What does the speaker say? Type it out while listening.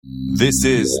This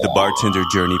is the Bartender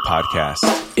Journey Podcast.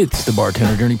 It's the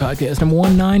Bartender Journey Podcast, number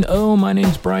 190. My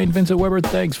name's Brian Vincent Weber.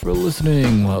 Thanks for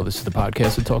listening. Well, this is the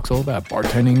podcast that talks all about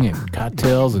bartending and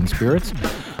cocktails and spirits.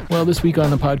 Well, this week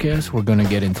on the podcast, we're going to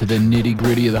get into the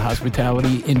nitty-gritty of the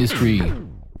hospitality industry.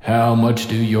 How much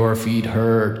do your feet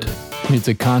hurt? It's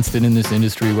a constant in this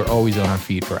industry. We're always on our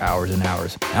feet for hours and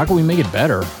hours. How can we make it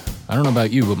better? I don't know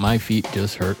about you, but my feet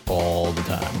just hurt all the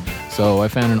time. So I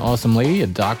found an awesome lady, a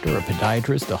doctor, a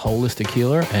podiatrist, a holistic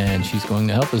healer, and she's going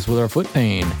to help us with our foot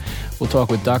pain. We'll talk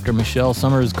with Dr. Michelle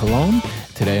Summers Cologne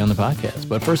today on the podcast.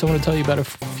 But first, I want to tell you about a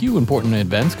few important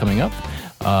events coming up.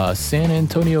 San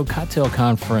Antonio Cocktail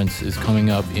Conference is coming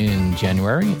up in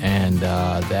January, and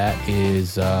that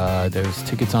is there's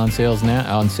tickets on sale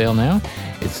now.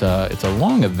 It's a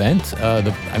long event. I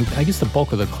guess the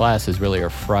bulk of the classes really are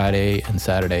Friday and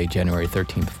Saturday, January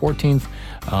 13th, 14th,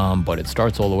 but it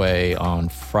starts all the way on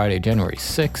Friday, January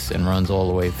 6th, and runs all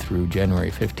the way through January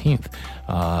 15th.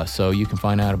 So you can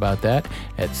find out about that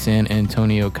at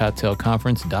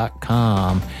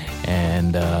SanAntonioCocktailConference.com.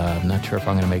 And I'm not sure if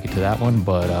I'm going to make it to that one,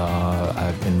 but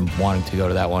I've been wanting to go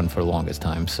to that one for the longest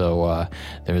time. So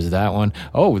there's that one.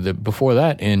 Before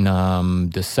that, in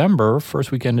December,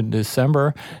 first weekend in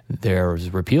December, there's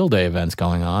Repeal Day events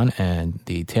going on, and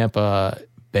the Tampa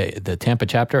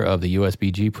chapter of the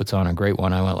USBG puts on a great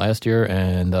one. I went last year,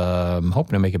 and I'm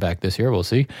hoping to make it back this year. We'll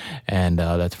see. And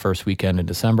that's first weekend in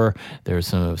December. There's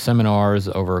some seminars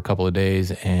over a couple of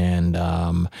days, and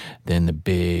then the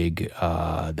big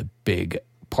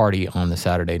party on the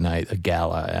Saturday night, a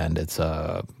gala, and it's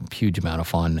a huge amount of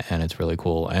fun, and it's really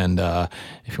cool. And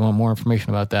if you want more information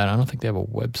about that, I don't think they have a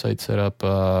website set up.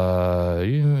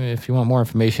 If you want more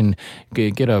information,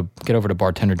 get over to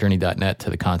bartenderjourney.net to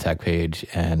the contact page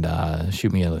and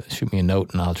shoot me a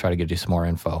note, and I'll try to get you some more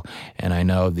info. And I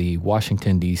know the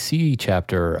Washington D.C.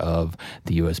 chapter of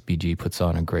the USBG puts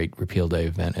on a great Repeal Day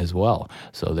event as well.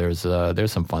 So there's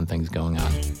some fun things going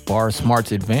on. Bar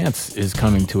Smarts Advance is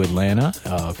coming to Atlanta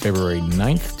February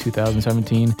 9th,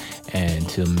 2017, and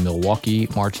to Milwaukee,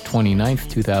 March 29th,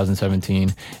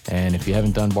 2017. And if you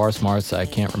haven't done Bar Smarts, I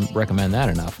can't recommend that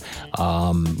enough.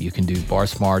 You can do Bar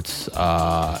Smarts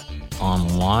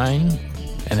online,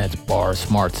 and that's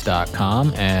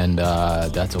barsmarts.com, and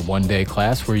that's a one-day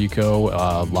class where you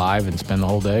go live and spend the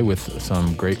whole day with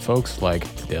some great folks like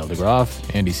Dale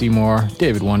DeGroff, Andy Seymour,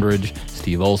 David Wondridge,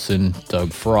 Steve Olson,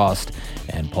 Doug Frost,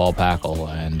 and Paul Packel,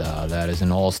 and that is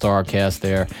an all-star cast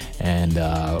there, and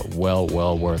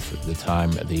well worth the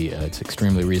time. It's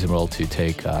extremely reasonable to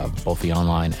take both the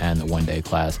online and the one-day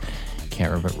class.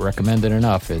 Can't recommend it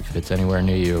enough. If it's anywhere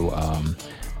near you,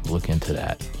 look into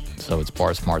that. So it's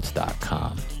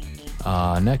barsmarts.com.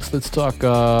 Next, let's talk.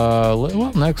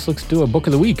 Next, let's do a book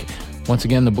of the week. Once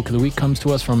again, the book of the week comes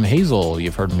to us from Hazel.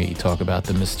 You've heard me talk about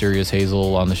the mysterious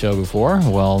Hazel on the show before.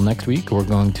 Well, next week, we're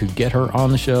going to get her on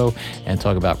the show and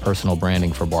talk about personal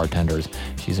branding for bartenders.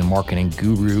 She's a marketing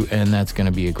guru, and that's going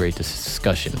to be a great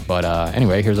discussion. But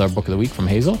anyway, here's our book of the week from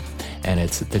Hazel, and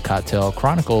it's The Cocktail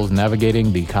Chronicles,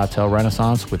 Navigating the Cocktail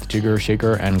Renaissance with Jigger,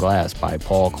 Shaker, and Glass by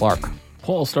Paul Clark.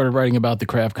 Paul started writing about the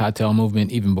craft cocktail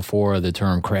movement even before the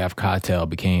term craft cocktail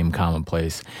became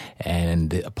commonplace.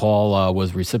 And Paul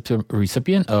was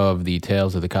recipient of the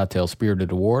Tales of the Cocktail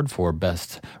Spirited Award for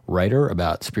Best Writer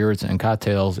about Spirits and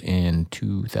Cocktails in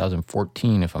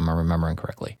 2014, if I'm remembering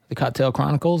correctly. The Cocktail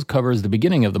Chronicles covers the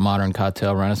beginning of the modern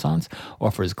cocktail renaissance,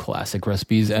 offers classic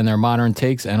recipes and their modern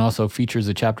takes, and also features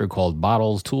a chapter called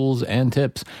Bottles, Tools, and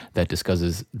Tips that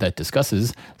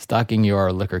discusses stocking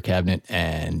your liquor cabinet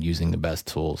and using the best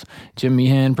tools. Jim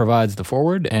Meehan provides the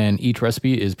foreword, and each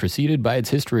recipe is preceded by its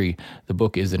history. The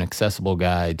book is an accessible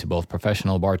guide to both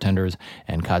professional bartenders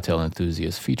and cocktail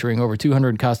enthusiasts, featuring over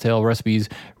 200 cocktail recipes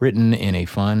written in a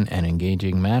fun and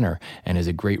engaging manner, and is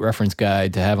a great reference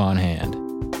guide to have on hand.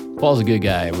 Paul's a good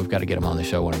guy. We've got to get him on the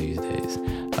show one of these days.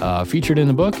 Featured in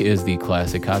the book is the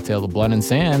classic cocktail, the Blood and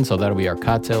Sand, so that'll be our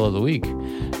cocktail of the week.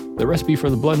 The recipe for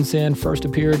the Blood and Sand first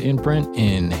appeared in print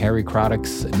in Harry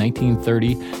Craddock's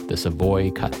 1930 The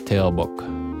Savoy Cocktail Book.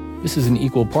 This is an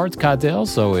equal parts cocktail,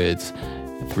 so it's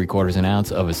 3/4 an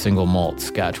ounce of a single malt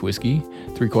Scotch whiskey,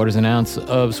 3/4 an ounce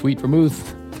of sweet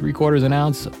vermouth, 3/4 an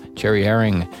ounce cherry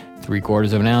herring,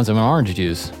 3/4 of an ounce of orange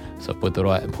juice. So put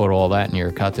all that in your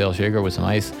cocktail shaker with some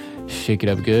ice, shake it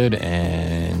up good,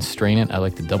 and strain it. I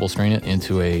like to double strain it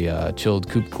into a chilled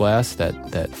coupe glass.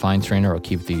 That fine strainer will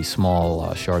keep the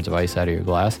small shards of ice out of your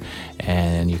glass,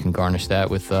 and you can garnish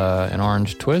that with an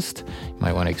orange twist. You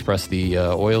might want to express the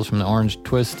oils from the orange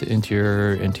twist into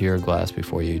your glass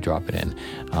before you drop it in.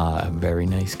 A very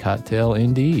nice cocktail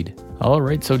indeed. All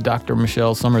right, so Dr.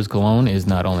 Michelle Summers-Colon is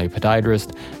not only a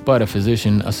podiatrist, but a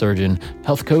physician, a surgeon,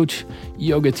 health coach,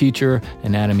 yoga teacher,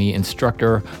 anatomy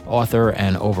instructor, author,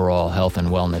 and overall health and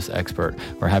wellness expert.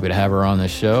 We're happy to have her on the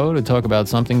show to talk about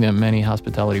something that many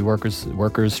hospitality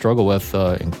workers struggle with,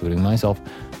 including myself,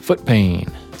 foot pain.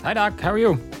 Hi, Doc. How are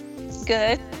you?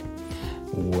 Good.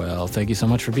 Well, thank you so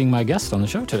much for being my guest on the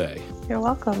show today. You're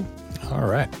welcome. All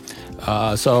right.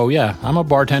 I'm a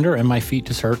bartender, and my feet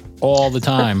just hurt all the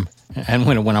time. And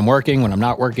when I'm working, when I'm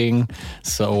not working.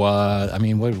 So,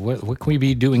 what can we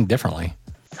be doing differently?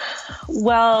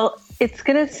 Well, it's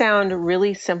going to sound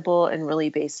really simple and really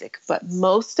basic, but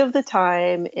most of the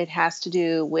time it has to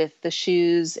do with the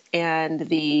shoes and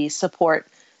the support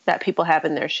that people have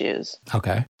in their shoes.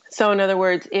 Okay. So in other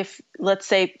words, if let's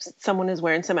say someone is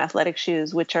wearing some athletic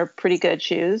shoes, which are pretty good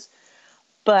shoes,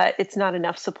 but it's not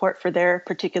enough support for their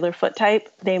particular foot type,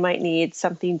 they might need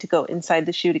something to go inside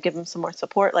the shoe to give them some more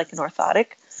support, like an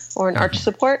orthotic or an arch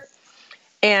support.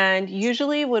 And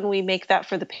usually when we make that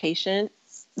for the patient,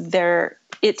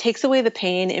 it takes away the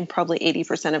pain in probably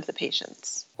 80% of the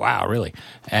patients. Wow, really?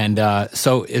 And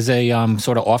so is a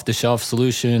sort of off-the-shelf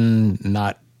solution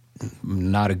not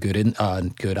a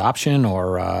good option,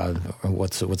 or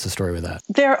what's the story with that?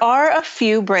 There are a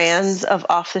few brands of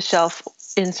off-the-shelf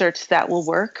inserts that will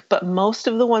work, but most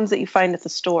of the ones that you find at the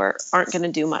store aren't going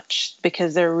to do much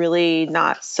because they're really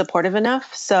not supportive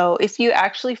enough. So if you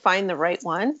actually find the right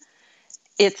one,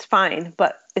 it's fine,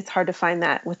 but it's hard to find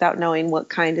that without knowing what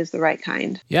kind is the right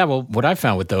kind. Yeah, well, what I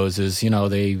found with those is,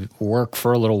 they work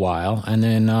for a little while, and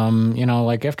then,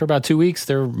 like after about 2 weeks,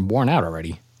 they're worn out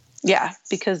already. Yeah,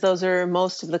 because those are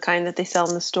most of the kind that they sell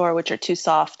in the store, which are too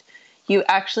soft. You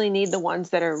actually need the ones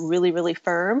that are really, really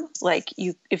firm. Like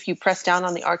if you press down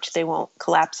on the arch, they won't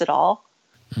collapse at all.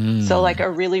 So like a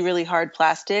really, really hard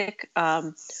plastic.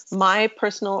 My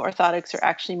personal orthotics are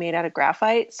actually made out of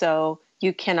graphite, so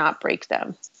you cannot break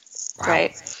them. Wow.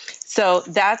 Right? So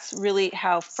that's really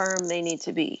how firm they need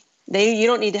to be. You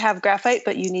don't need to have graphite,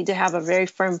 but you need to have a very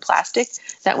firm plastic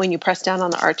that when you press down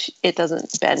on the arch, it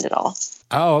doesn't bend at all.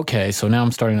 Oh, okay. So now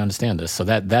I'm starting to understand this. So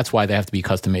that's why they have to be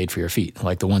custom made for your feet.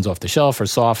 Like the ones off the shelf are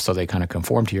soft, so they kind of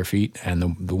conform to your feet.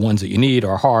 And the ones that you need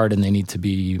are hard, and they need to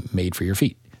be made for your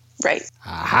feet. Right.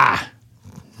 Aha.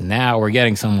 Now we're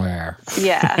getting somewhere.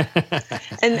 Yeah.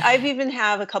 And I've even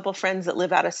have a couple friends that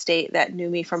live out of state that knew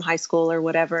me from high school or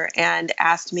whatever and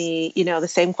asked me, the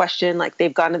same question, like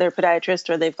they've gone to their podiatrist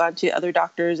or they've gone to other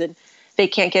doctors and they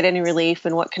can't get any relief,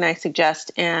 and what can I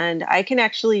suggest? And I can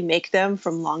actually make them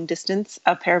from long distance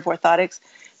a pair of orthotics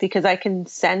because I can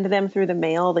send them through the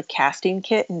mail the casting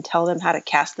kit and tell them how to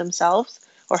cast themselves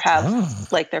or have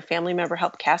like their family member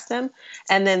help cast them.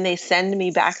 And then they send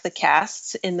me back the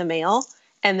casts in the mail,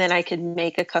 and then I can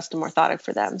make a custom orthotic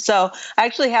for them. So I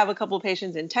actually have a couple of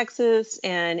patients in Texas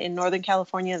and in Northern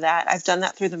California that I've done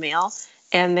that through the mail.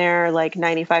 And they're like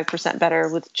 95% better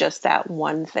with just that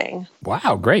one thing.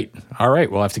 Wow, great. All right,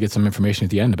 we'll have to get some information at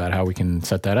the end about how we can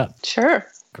set that up. Sure.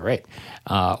 Great.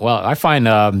 Well, I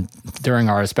find during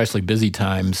our especially busy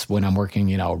times when I'm working,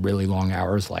 really long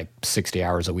hours, like 60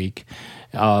 hours a week,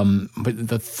 but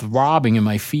the throbbing in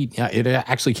my feet, it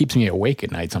actually keeps me awake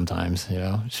at night sometimes.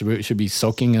 Should be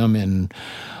soaking them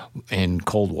in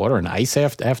cold water and ice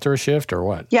after a shift, or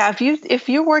what? Yeah, if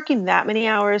you're working that many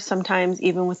hours, sometimes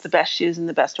even with the best shoes and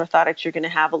the best orthotics, you're going to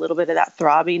have a little bit of that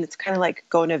throbbing. It's kind of like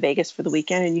going to Vegas for the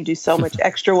weekend and you do so much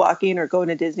extra walking, or going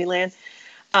to Disneyland.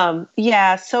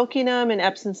 Soaking them in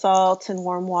Epsom salts and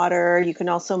warm water. You can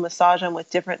also massage them with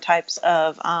different types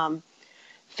of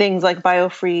things like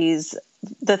BioFreeze,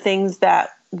 the things that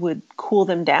would cool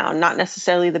them down, not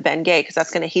necessarily the Bengay, because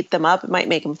that's going to heat them up. It might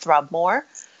make them throb more.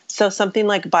 So something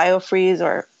like BioFreeze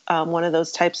or one of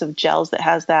those types of gels that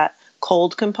has that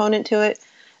cold component to it,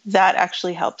 that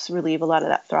actually helps relieve a lot of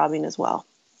that throbbing as well.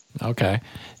 Okay.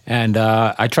 And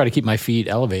I try to keep my feet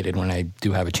elevated when I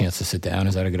do have a chance to sit down.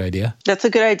 Is that a good idea? That's a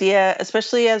good idea,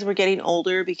 especially as we're getting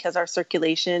older, because our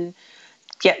circulation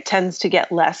tends to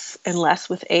get less and less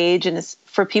with age. And it's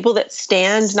for people that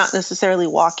stand, not necessarily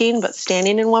walking, but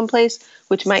standing in one place,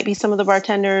 which might be some of the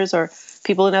bartenders or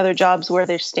people in other jobs where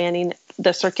they're standing,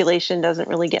 the circulation doesn't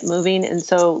really get moving. And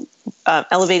so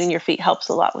elevating your feet helps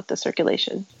a lot with the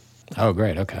circulation. Oh,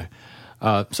 great. Okay.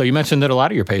 So you mentioned that a lot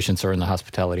of your patients are in the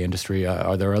hospitality industry.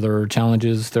 Are there other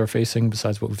challenges they're facing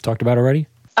besides what we've talked about already?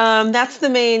 That's the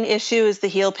main issue, is the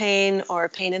heel pain or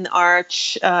pain in the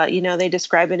arch. They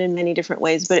describe it in many different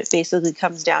ways, but it basically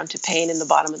comes down to pain in the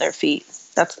bottom of their feet.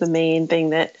 That's the main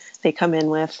thing that they come in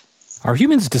with. Are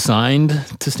humans designed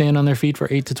to stand on their feet for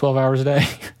 8 to 12 hours a day?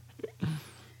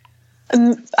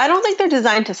 I don't think they're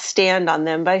designed to stand on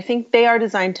them, but I think they are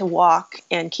designed to walk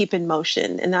and keep in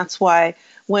motion. And that's why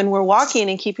when we're walking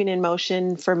and keeping in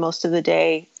motion for most of the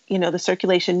day, the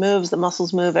circulation moves, the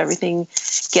muscles move, everything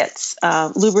gets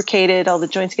lubricated, all the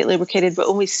joints get lubricated. But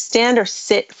when we stand or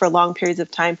sit for long periods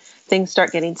of time, things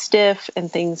start getting stiff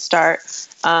and things start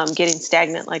getting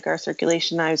stagnant, like our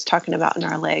circulation I was talking about in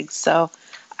our legs. So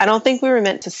I don't think we were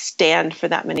meant to stand for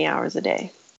that many hours a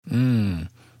day.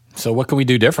 So what can we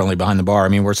do differently behind the bar? I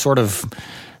mean, we're sort of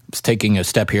taking a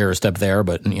step here, a step there,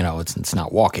 but it's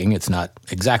not walking. It's not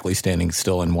exactly standing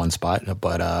still in one spot.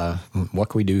 But what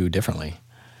can we do differently?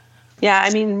 Yeah,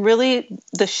 I mean, really,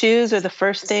 the shoes are the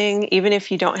first thing. Even if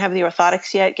you don't have the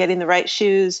orthotics yet, getting the right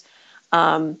shoes.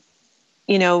 Running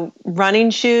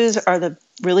shoes are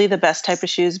really the best type of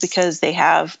shoes because they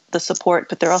have the support,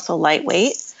 but they're also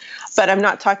lightweight. But I'm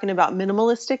not talking about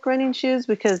minimalistic running shoes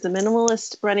because the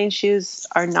minimalist running shoes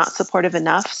are not supportive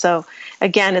enough. So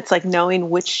again, it's like knowing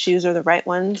which shoes are the right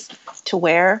ones to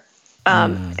wear,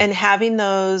 and having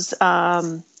those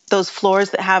floors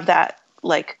that have that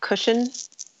like cushion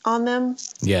on them.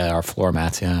 Yeah, our floor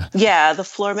mats, yeah. Yeah, the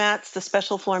floor mats, the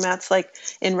special floor mats, like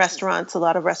in restaurants, a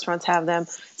lot of restaurants have them.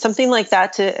 Something like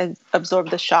that to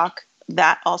absorb the shock,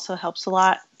 that also helps a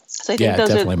lot. So I think those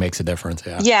definitely makes a difference,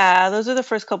 yeah. Yeah, those are the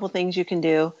first couple things you can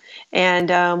do.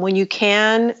 And when you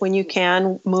can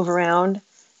move around,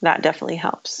 that definitely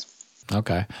helps.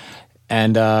 Okay.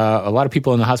 And a lot of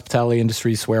people in the hospitality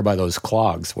industry swear by those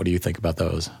clogs. What do you think about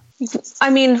those? I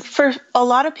mean, for a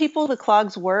lot of people, the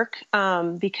clogs work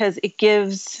because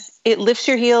it lifts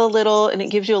your heel a little and it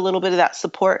gives you a little bit of that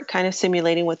support, kind of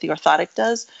simulating what the orthotic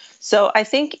does. So I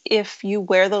think if you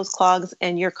wear those clogs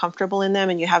and you're comfortable in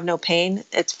them and you have no pain,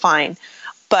 it's fine.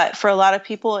 But for a lot of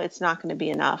people, it's not going to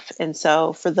be enough. And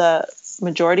so for the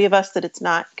majority of us that it's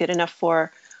not good enough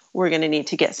for, we're going to need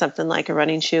to get something like a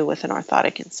running shoe with an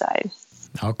orthotic inside.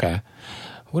 Okay.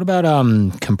 What about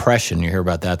compression? You hear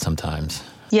about that sometimes.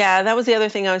 Yeah, that was the other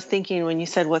thing I was thinking when you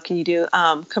said, what can you do?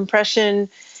 Compression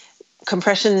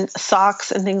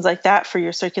socks and things like that for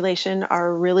your circulation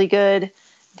are really good.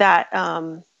 That,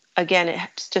 again,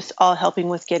 it's just all helping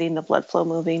with getting the blood flow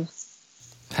moving.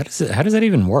 How does that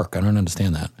even work? I don't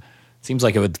understand that. It seems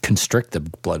like it would constrict the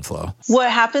blood flow.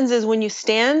 What happens is when you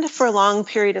stand for a long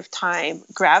period of time,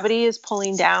 gravity is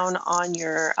pulling down on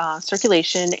your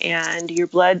circulation and your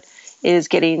blood is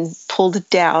getting pulled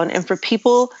down. And for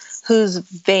people whose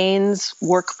veins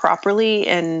work properly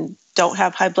and don't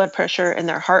have high blood pressure and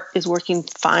their heart is working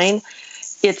fine,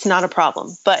 it's not a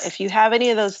problem. But if you have any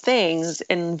of those things,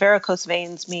 and varicose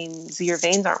veins means your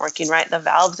veins aren't working right, the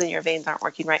valves in your veins aren't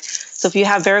working right. So if you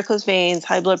have varicose veins,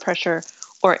 high blood pressure,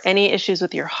 or any issues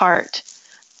with your heart,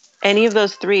 any of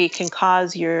those three can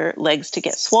cause your legs to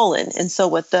get swollen. And so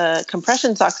what the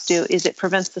compression socks do is it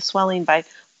prevents the swelling by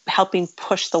helping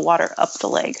push the water up the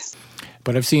leg.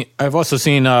 But I've also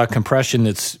seen compression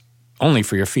that's only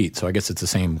for your feet, so I guess it's the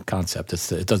same concept.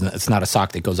 It's not a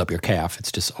sock that goes up your calf.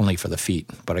 It's just only for the feet.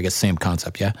 But I guess same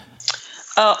concept, yeah.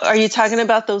 Oh, are you talking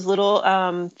about those little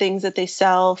things that they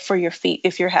sell for your feet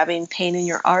if you're having pain in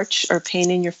your arch or pain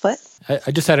in your foot?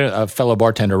 I just had a fellow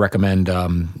bartender recommend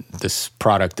this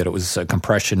product that it was a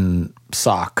compression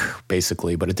sock,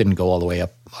 basically, but it didn't go all the way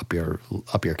up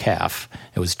your calf.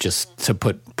 It was just to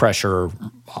put pressure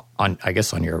on, I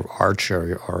guess, on your arch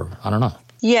or I don't know.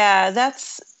 Yeah,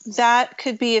 that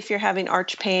could be if you're having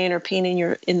arch pain or pain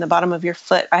in the bottom of your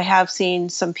foot. I have seen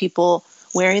some people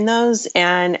wearing those,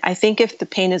 and I think if the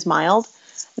pain is mild,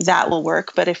 that will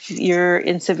work. But if you're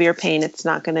in severe pain, it's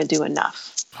not going to do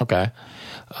enough. Okay.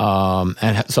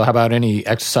 And so how about any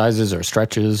exercises or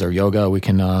stretches or yoga we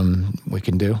can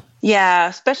do? Yeah,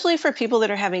 especially for people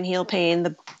that are having heel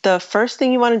pain. The first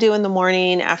thing you want to do in the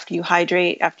morning after you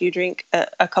hydrate, after you drink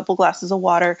a couple glasses of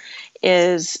water,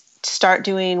 is start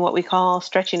doing what we call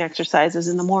stretching exercises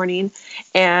in the morning.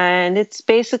 And it's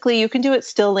basically, you can do it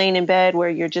still laying in bed where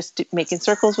you're just making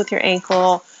circles with your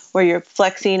ankle, where you're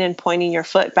flexing and pointing your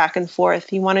foot back and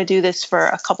forth. You want to do this for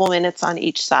a couple minutes on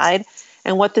each side.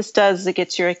 And what this does is it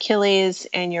gets your Achilles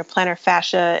and your plantar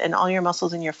fascia and all your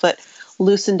muscles in your foot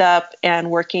loosened up and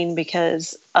working,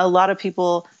 because a lot of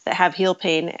people that have heel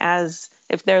pain, as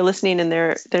if they're listening and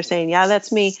they're saying, yeah,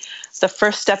 that's me, the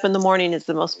first step in the morning is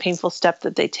the most painful step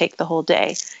that they take the whole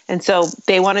day. And so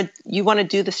you want to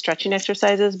do the stretching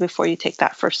exercises before you take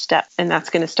that first step, and that's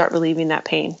going to start relieving that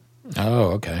pain.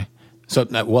 Oh, okay. So,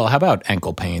 well, how about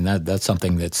ankle pain? That's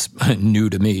something that's new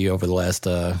to me over the last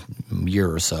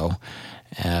year or so.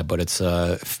 But it's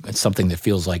something that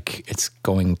feels like it's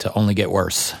going to only get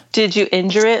worse. Did you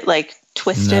injure it, like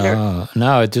twisted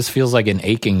No, it just feels like an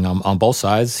aching on both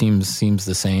sides. Seems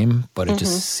the same, but it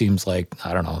just seems like,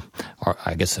 I don't know, or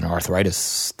I guess an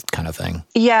arthritis kind of thing.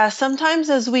 Yeah, sometimes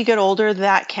as we get older,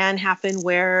 that can happen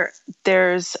where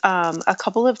there's a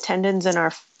couple of tendons in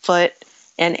our foot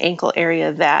and ankle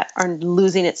area that are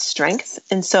losing its strength.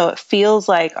 And so it feels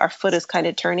like our foot is kind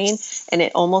of turning, and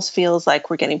it almost feels like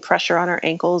we're getting pressure on our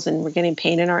ankles and we're getting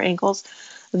pain in our ankles.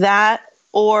 That,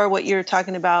 or what you're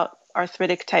talking about,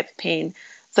 arthritic type pain,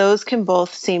 those can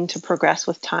both seem to progress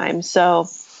with time. So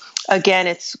again,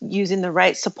 it's using the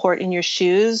right support in your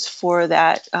shoes for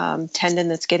that tendon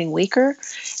that's getting weaker.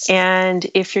 And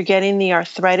if you're getting the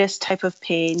arthritis type of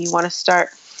pain, you want to start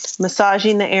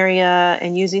massaging the area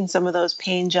and using some of those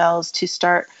pain gels to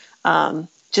start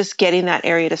just getting that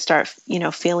area to start,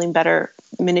 feeling better,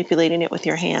 manipulating it with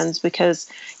your hands, because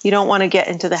you don't want to get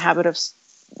into the habit of,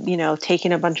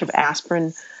 taking a bunch of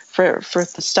aspirin for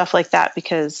stuff like that,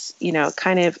 because,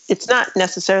 it's not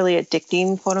necessarily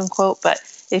addicting, quote unquote, but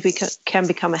it can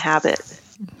become a habit.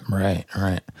 Right.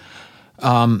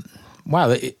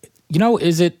 Wow.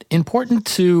 Is it important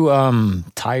to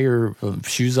tie your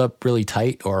shoes up really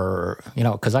tight, or,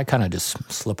 because I kind of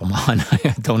just slip them on.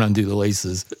 I don't undo the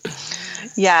laces.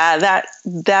 Yeah,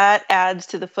 that adds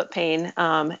to the foot pain,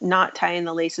 not tying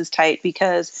the laces tight,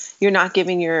 because you're not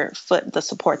giving your foot the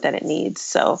support that it needs.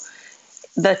 So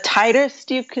the tightest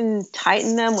you can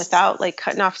tighten them without like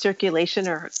cutting off circulation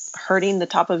or hurting the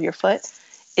top of your foot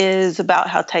is about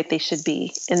how tight they should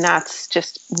be. And that's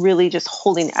just really just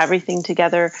holding everything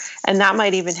together. And that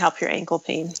might even help your ankle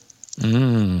pain.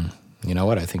 You know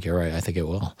what? I think you're right. I think it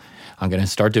will. I'm going to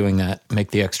start doing that. Make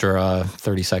the extra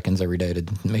 30 seconds every day to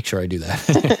make sure I do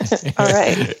that. All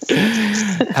right.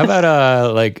 How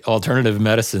about like alternative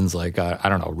medicines, like, I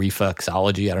don't know,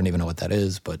 reflexology? I don't even know what that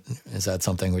is, but is that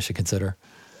something we should consider?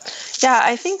 Yeah,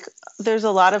 I think there's a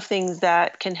lot of things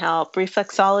that can help.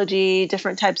 Reflexology,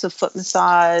 different types of foot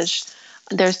massage.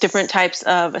 There's different types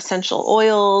of essential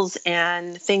oils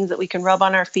and things that we can rub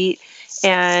on our feet.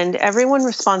 And everyone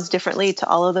responds differently to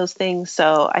all of those things.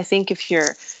 So I think if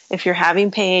you're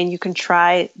having pain, you can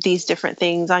try these different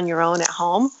things on your own at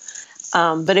home.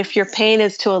 But if your pain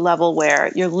is to a level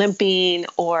where you're limping,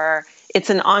 or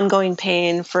it's an ongoing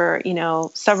pain for,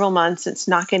 several months, it's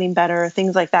not getting better,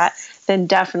 things like that, then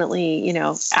definitely,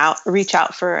 reach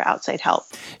out for outside help.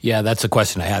 Yeah, that's a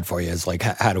question I had for you, is like,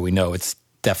 how do we know it's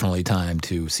definitely time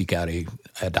to seek out a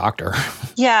doctor?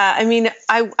 Yeah, I mean,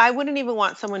 I wouldn't even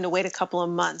want someone to wait a couple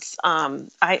of months.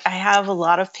 I have a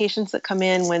lot of patients that come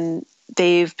in when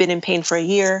they've been in pain for a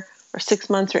year or 6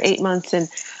 months or 8 months, and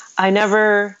I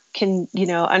never can,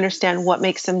 understand what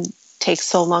makes them take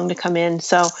so long to come in.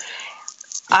 So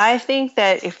I think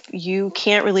that if you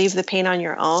can't relieve the pain on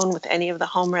your own with any of the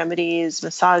home remedies,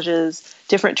 massages,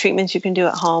 different treatments you can do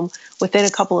at home, within a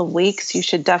couple of weeks, you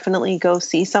should definitely go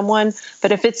see someone.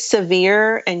 But if it's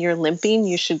severe and you're limping,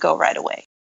 you should go right away.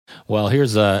 Well,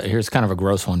 here's kind of a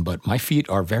gross one, but my feet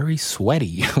are very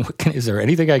sweaty. Is there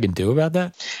anything I can do about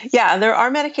that? Yeah, there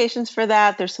are medications for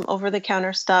that. There's some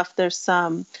over-the-counter stuff. There's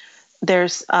something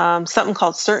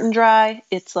called Certain Dry.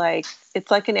 It's like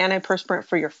an antiperspirant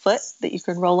for your foot that you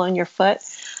can roll on your foot.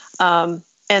 And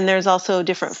there's also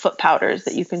different foot powders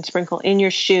that you can sprinkle in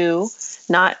your shoe,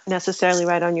 not necessarily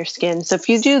right on your skin. So if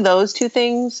you do those two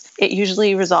things, it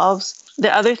usually resolves.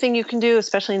 The other thing you can do,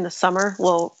 especially in the summer,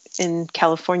 well, in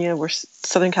California,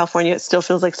 Southern California, it still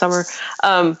feels like summer.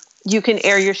 You can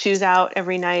air your shoes out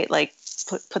every night, like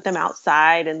put them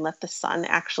outside and let the sun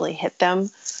actually hit them.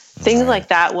 Things like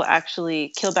that will actually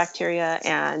kill bacteria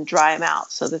and dry them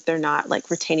out so that they're not like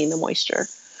retaining the moisture.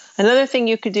 Another thing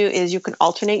you could do is you can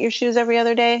alternate your shoes every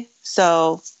other day.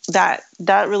 So that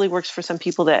really works for some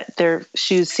people that their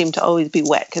shoes seem to always be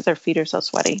wet because their feet are so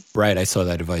sweaty. Right. I saw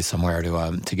that advice somewhere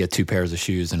to get 2 pairs of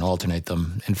shoes and alternate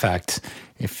them. In fact,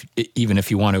 even if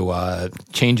you want to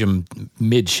change them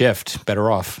mid-shift,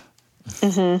 better off.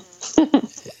 Mm-hmm.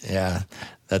 Yeah.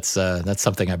 That's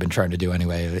something I've been trying to do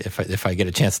anyway. If I get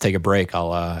a chance to take a break,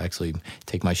 I'll actually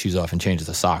take my shoes off and change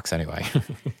the socks anyway.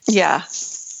 Yeah,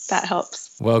 that helps.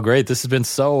 Well, great. This has been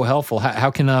so helpful.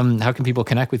 How can people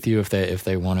connect with you if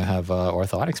they want to have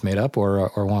orthotics made up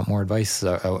or want more advice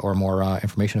or more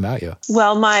information about you?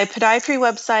 Well, my podiatry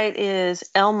website is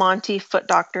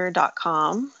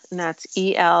elmontefootdoctor.com, and that's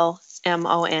ELMONTE.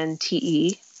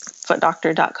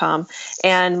 footdoctor.com.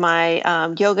 And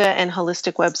my yoga and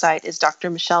holistic website is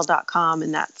drmichelle.com,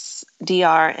 and that's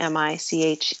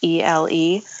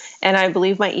DRMICHELE. And I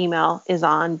believe my email is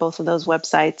on both of those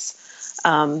websites.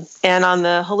 And on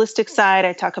the holistic side,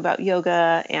 I talk about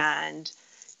yoga and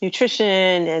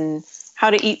nutrition and how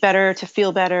to eat better to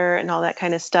feel better and all that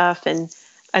kind of stuff. And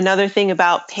Another thing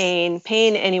about pain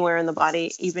anywhere in the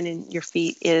body, even in your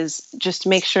feet, is just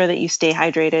make sure that you stay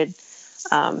hydrated,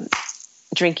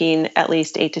 drinking at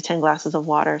least 8 to 10 glasses of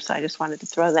water. So I just wanted to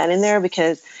throw that in there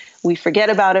because we forget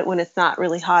about it when it's not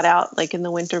really hot out, like in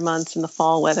the winter months and the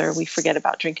fall weather. We forget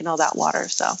about drinking all that water.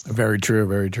 So very true,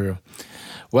 very true.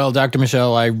 Well, Dr.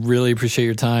 Michelle, I really appreciate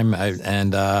your time,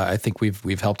 and I think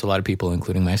we've helped a lot of people,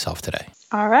 including myself, today.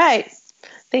 All right.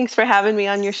 Thanks for having me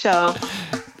on your show.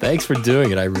 Thanks for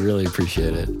doing it. I really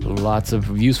appreciate it. Lots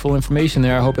of useful information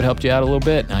there. I hope it helped you out a little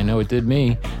bit. I know it did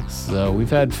me. So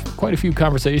we've had quite a few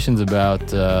conversations about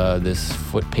this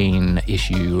foot pain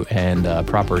issue and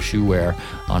proper shoe wear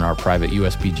on our private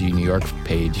USPG New York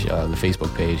page, the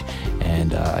Facebook page.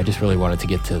 And I just really wanted to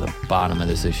get to the bottom of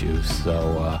this issue.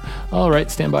 So, all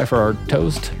right, stand by for our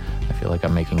toast. I feel like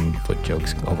I'm making foot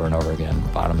jokes over and over again.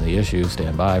 Bottom of the issue,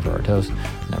 stand by for our toast.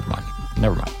 Never mind.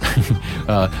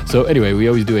 So anyway, we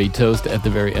always do a toast at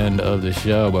the very end of the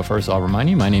show. But first, I'll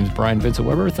remind you, my name is Brian Vincent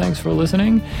Weber. Thanks for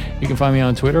listening. You can find me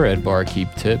on Twitter at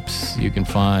BarkeepTips. You can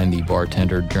find the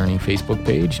Bartender Journey Facebook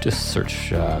page. Just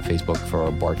search Facebook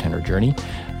for Bartender Journey.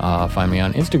 Find me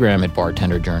on Instagram at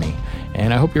Bartender Journey.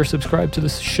 And I hope you're subscribed to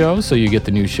this show so you get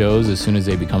the new shows as soon as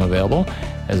they become available.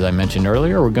 As I mentioned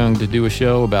earlier, we're going to do a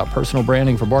show about personal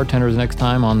branding for bartenders next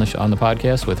time on the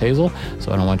podcast with Hazel.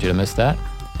 So I don't want you to miss that.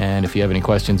 And if you have any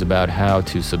questions about how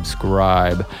to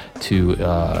subscribe to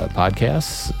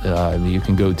podcasts, you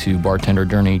can go to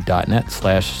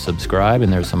bartenderjourney.net/subscribe,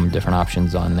 and there's some different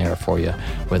options on there for you,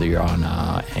 whether you're on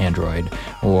Android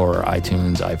or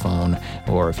iTunes, iPhone,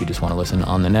 or if you just want to listen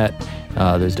on the net,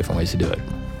 there's different ways to do it.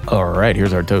 All right,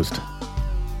 here's our toast.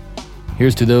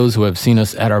 Here's to those who have seen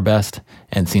us at our best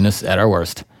and seen us at our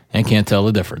worst and can't tell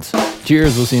the difference.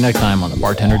 Cheers, we'll see you next time on the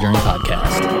Bartender Journey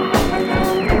podcast.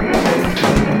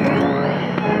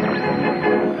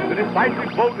 The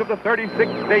decisive vote of the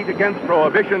 36th state against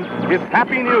prohibition is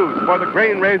happy news for the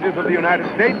grain raisers of the United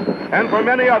States and for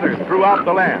many others throughout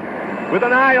the land. With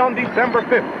an eye on December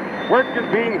 5th, work is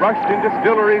being rushed in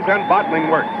distilleries and bottling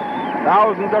works.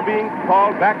 Thousands are being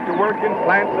called back to work in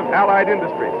plants of allied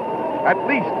industries. At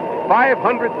least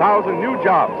 500,000 new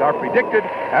jobs are predicted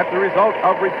as the result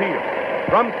of repeal.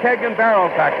 From keg and barrel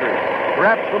factories,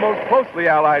 perhaps the most closely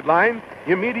allied line,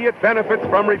 immediate benefits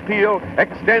from repeal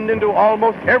extend into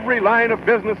almost every line of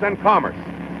business and commerce.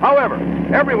 However,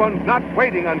 everyone's not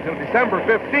waiting until December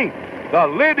 15th. The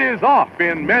lid is off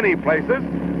in many places,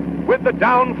 with the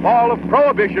downfall of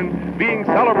prohibition being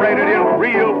celebrated in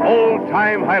real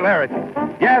old-time hilarity.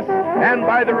 Yes, and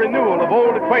by the renewal of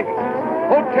old acquaintances.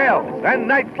 Hotels and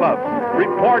nightclubs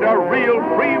report a real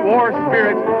pre-war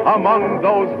spirit among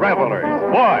those revelers.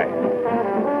 Boy,